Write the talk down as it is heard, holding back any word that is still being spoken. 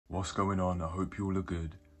What's going on? I hope you all are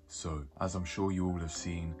good. So, as I'm sure you all have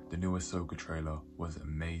seen, the new Ahsoka trailer was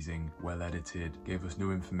amazing, well edited, gave us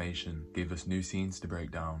new information, gave us new scenes to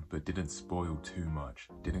break down, but didn't spoil too much,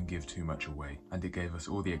 didn't give too much away, and it gave us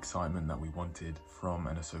all the excitement that we wanted from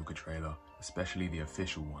an Ahsoka trailer, especially the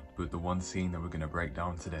official one. But the one scene that we're going to break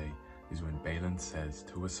down today is when Baylan says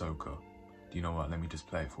to Ahsoka, do you know what, let me just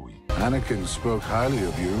play it for you. Anakin spoke highly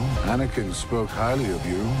of you. Anakin spoke highly of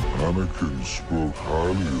you. Anakin spoke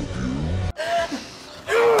highly of you.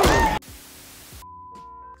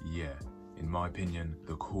 Yeah, in my opinion,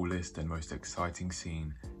 the coolest and most exciting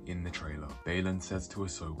scene in the trailer. Baylan says to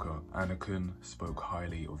Ahsoka, Anakin spoke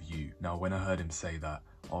highly of you. Now when I heard him say that,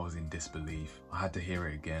 I was in disbelief. I had to hear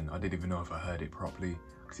it again. I didn't even know if I heard it properly,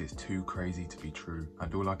 because it's too crazy to be true.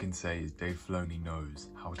 And all I can say is Dave Filoni knows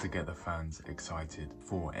how to get the fans excited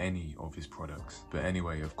for any of his products. But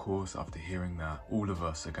anyway, of course, after hearing that, all of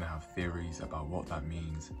us are going to have theories about what that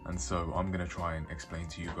means. And so I'm going to try and explain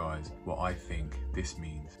to you guys what I think this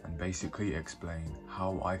means, and basically explain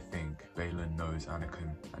how I think Baylan knows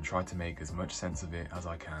Anakin, and try to make as much sense of it as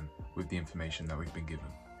I can with the information that we've been given.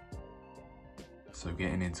 So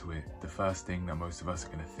getting into it, the first thing that most of us are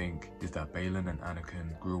going to think is that Baylan and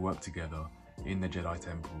Anakin grew up together in the Jedi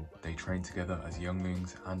Temple. They trained together as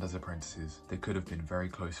younglings and as apprentices. They could have been very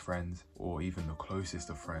close friends, or even the closest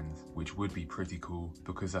of friends, which would be pretty cool,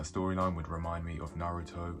 because that storyline would remind me of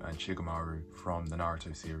Naruto and Shikamaru from the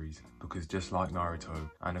Naruto series. Because just like Naruto,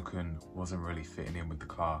 Anakin wasn't really fitting in with the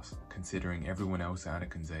class, considering everyone else at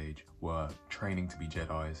Anakin's age were training to be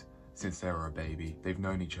Jedis. Since they were a baby, they've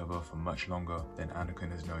known each other for much longer than Anakin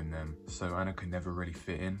has known them. So Anakin never really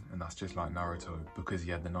fit in, and that's just like Naruto, because he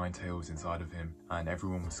had the 9 tails inside of him, and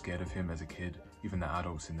everyone was scared of him as a kid. Even the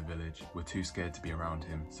adults in the village were too scared to be around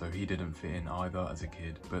him, so he didn't fit in either as a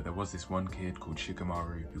kid. But there was this one kid called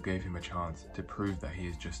Shikamaru who gave him a chance to prove that he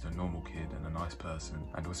is just a normal kid and a nice person,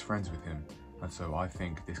 and was friends with him. And so I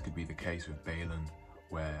think this could be the case with Baylan,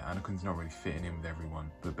 where Anakin's not really fitting in with everyone,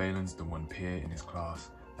 but Baylan's the one peer in his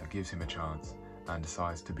class that gives him a chance and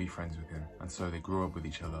decides to be friends with him. And so they grew up with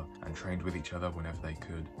each other and trained with each other whenever they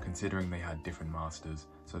could, considering they had different masters,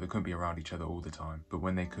 so they couldn't be around each other all the time. But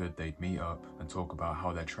when they could, they'd meet up and talk about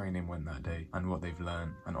how their training went that day and what they've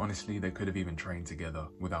learned. And honestly, they could have even trained together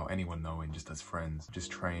without anyone knowing, just as friends. Just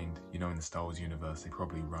trained, you know, in the Star Wars universe, they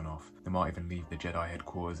probably run off. They might even leave the Jedi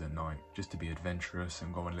headquarters at night just to be adventurous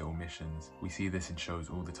and go on little missions. We see this in shows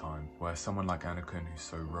all the time, where someone like Anakin, who's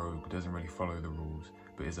so rogue, doesn't really follow the rules,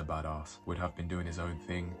 but is a badass, would have been doing his own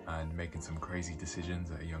thing and making some crazy decisions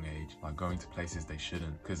at a young age, like going to places they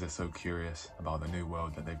shouldn't because they're so curious about the new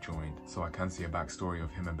world that they've joined. So I can see a backstory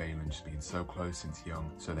of him and Baylan just being so close since young,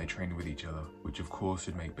 so they trained with each other, which of course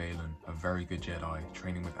would make Baylan a very good Jedi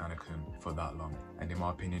training with Anakin for that long. And in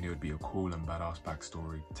my opinion, it would be a cool and badass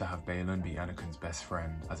backstory to have Baylan be Anakin's best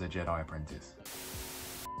friend as a Jedi apprentice.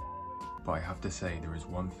 But I have to say, there is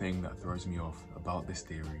one thing that throws me off about this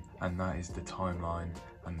theory, and that is the timeline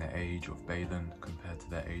and the age of Baylan compared to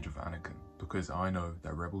the age of Anakin. Because I know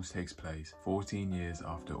that Rebels takes place 14 years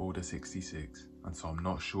after Order 66, and so I'm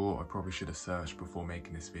not sure. I probably should have searched before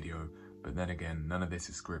making this video, but then again, none of this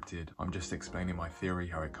is scripted. I'm just explaining my theory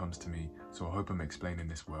how it comes to me, so I hope I'm explaining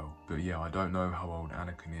this well. But yeah, I don't know how old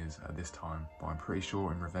Anakin is at this time, but I'm pretty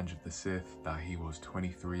sure in Revenge of the Sith that he was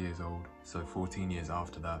 23 years old, so 14 years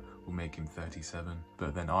after that will make him 37.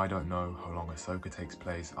 But then I don't know how long Ahsoka takes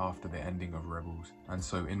place after the ending of Rebels, and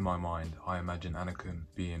so in my mind, I imagine Anakin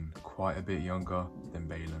being quite a bit younger than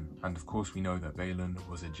Baylan. And of course we know that Baylan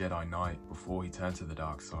was a Jedi Knight before he turned to the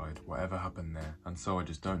dark side, whatever happened there, and so I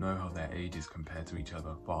just don't know how their ages compare to each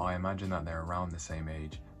other, but I imagine that they're around the same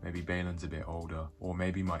age. Maybe Baylan's a bit older, or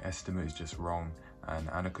maybe my estimate is just wrong and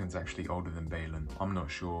Anakin's actually older than Baylan. I'm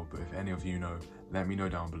not sure, but if any of you know, let me know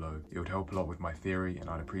down below. It would help a lot with my theory, and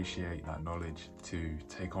I'd appreciate that knowledge to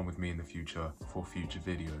take on with me in the future for future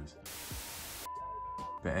videos.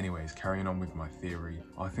 But anyways, carrying on with my theory,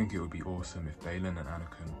 I think it would be awesome if Baylan and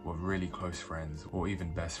Anakin were really close friends, or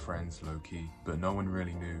even best friends low-key, but no one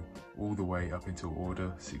really knew, all the way up until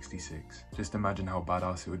Order 66. Just imagine how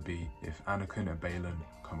badass it would be if Anakin and Baylan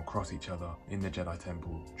come across each other in the Jedi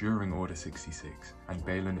Temple during Order 66, and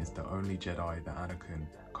Baylan is the only Jedi that Anakin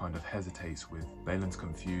kind of hesitates with. Baylan's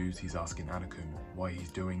confused, he's asking Anakin why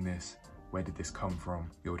he's doing this. Where did this come from?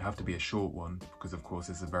 It would have to be a short one, because of course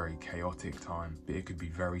it's a very chaotic time, but it could be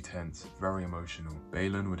very tense, very emotional.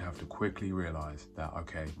 Baylan would have to quickly realize that,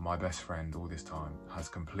 okay, my best friend all this time has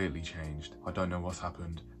completely changed. I don't know what's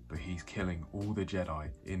happened, but he's killing all the Jedi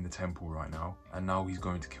in the temple right now, and now he's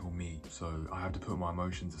going to kill me. So I have to put my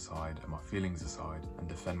emotions aside and my feelings aside and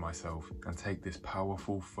defend myself and take this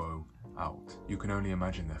powerful foe out. You can only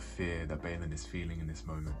imagine the fear that Baylan is feeling in this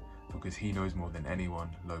moment, because he knows more than anyone,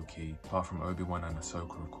 low-key, apart from Obi-Wan and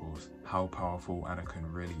Ahsoka of course, how powerful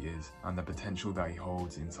Anakin really is, and the potential that he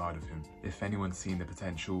holds inside of him. If anyone's seen the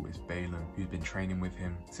potential, it's Baylan, who's been training with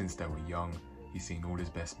him since they were young. He's seen all his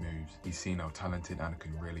best moves, he's seen how talented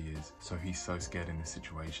Anakin really is, so he's so scared in this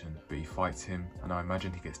situation. But he fights him, and I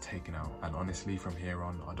imagine he gets taken out. And honestly, from here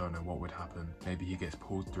on, I don't know what would happen. Maybe he gets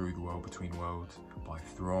pulled through the world between worlds by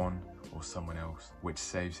Thrawn or someone else, which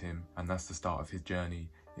saves him, and that's the start of his journey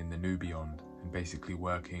in the new beyond, and basically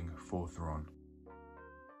working for Thrawn.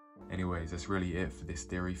 Anyways, that's really it for this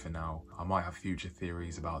theory for now. I might have future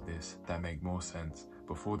theories about this that make more sense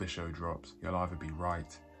before the show drops. You'll either be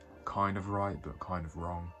right, kind of right but kind of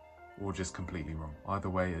wrong, or just completely wrong. Either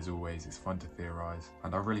way, as always, it's fun to theorize,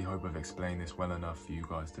 and I really hope I've explained this well enough for you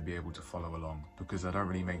guys to be able to follow along, because I don't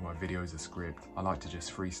really make my videos a script. I like to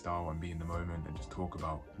just freestyle and be in the moment and just talk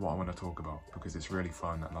about what I want to talk about, because it's really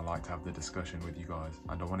fun and I like to have the discussion with you guys,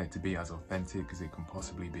 and I want it to be as authentic as it can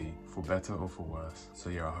possibly be, for better or for worse. So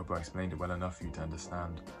yeah, I hope I explained it well enough for you to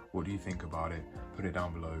understand. What do you think about it? Put it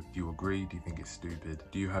down below. Do you agree? Do you think it's stupid?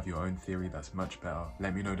 Do you have your own theory that's much better?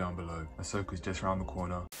 Let me know down below. Ahsoka's just around the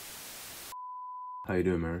corner. How you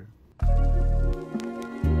doing, Mary?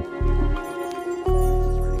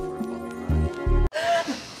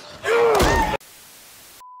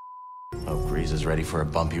 Oh, Grease is ready for a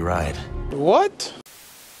bumpy ride. What?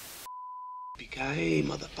 Yippee-ki-yay,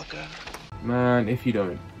 motherfucker. Man, if you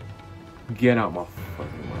don't, get out my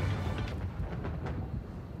fucking way.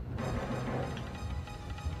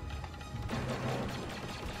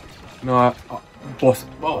 No, boss.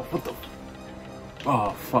 Oh, what the?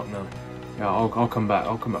 Oh, fuck no. Yeah, I'll come back.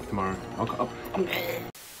 I'll come back tomorrow.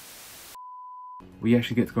 We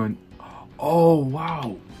actually get to go in. Oh,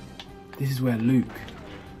 wow. This is where Luke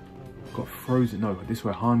got frozen. No, this is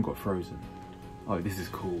where Han got frozen. Oh, this is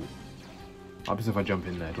cool. What happens if I jump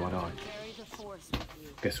in there? Do I die?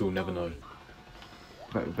 Guess we'll never know.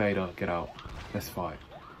 Vader, get out. Let's fight.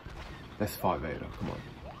 Let's fight, Vader. Come on.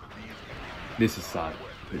 This is sad,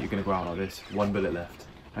 but you're gonna go out like this. One bullet left,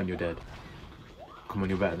 and you're dead. Come on,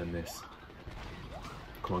 you're better than this.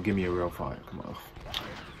 Come on, give me a real fight. Come on.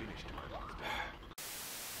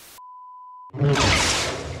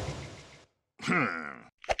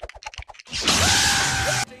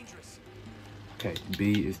 Okay,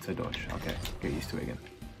 B is to dodge. Okay, get used to it again.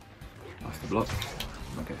 That's the block.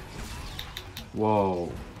 Okay.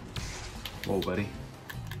 Whoa. Whoa, buddy.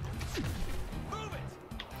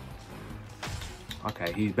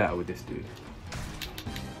 Okay, he's better with this dude.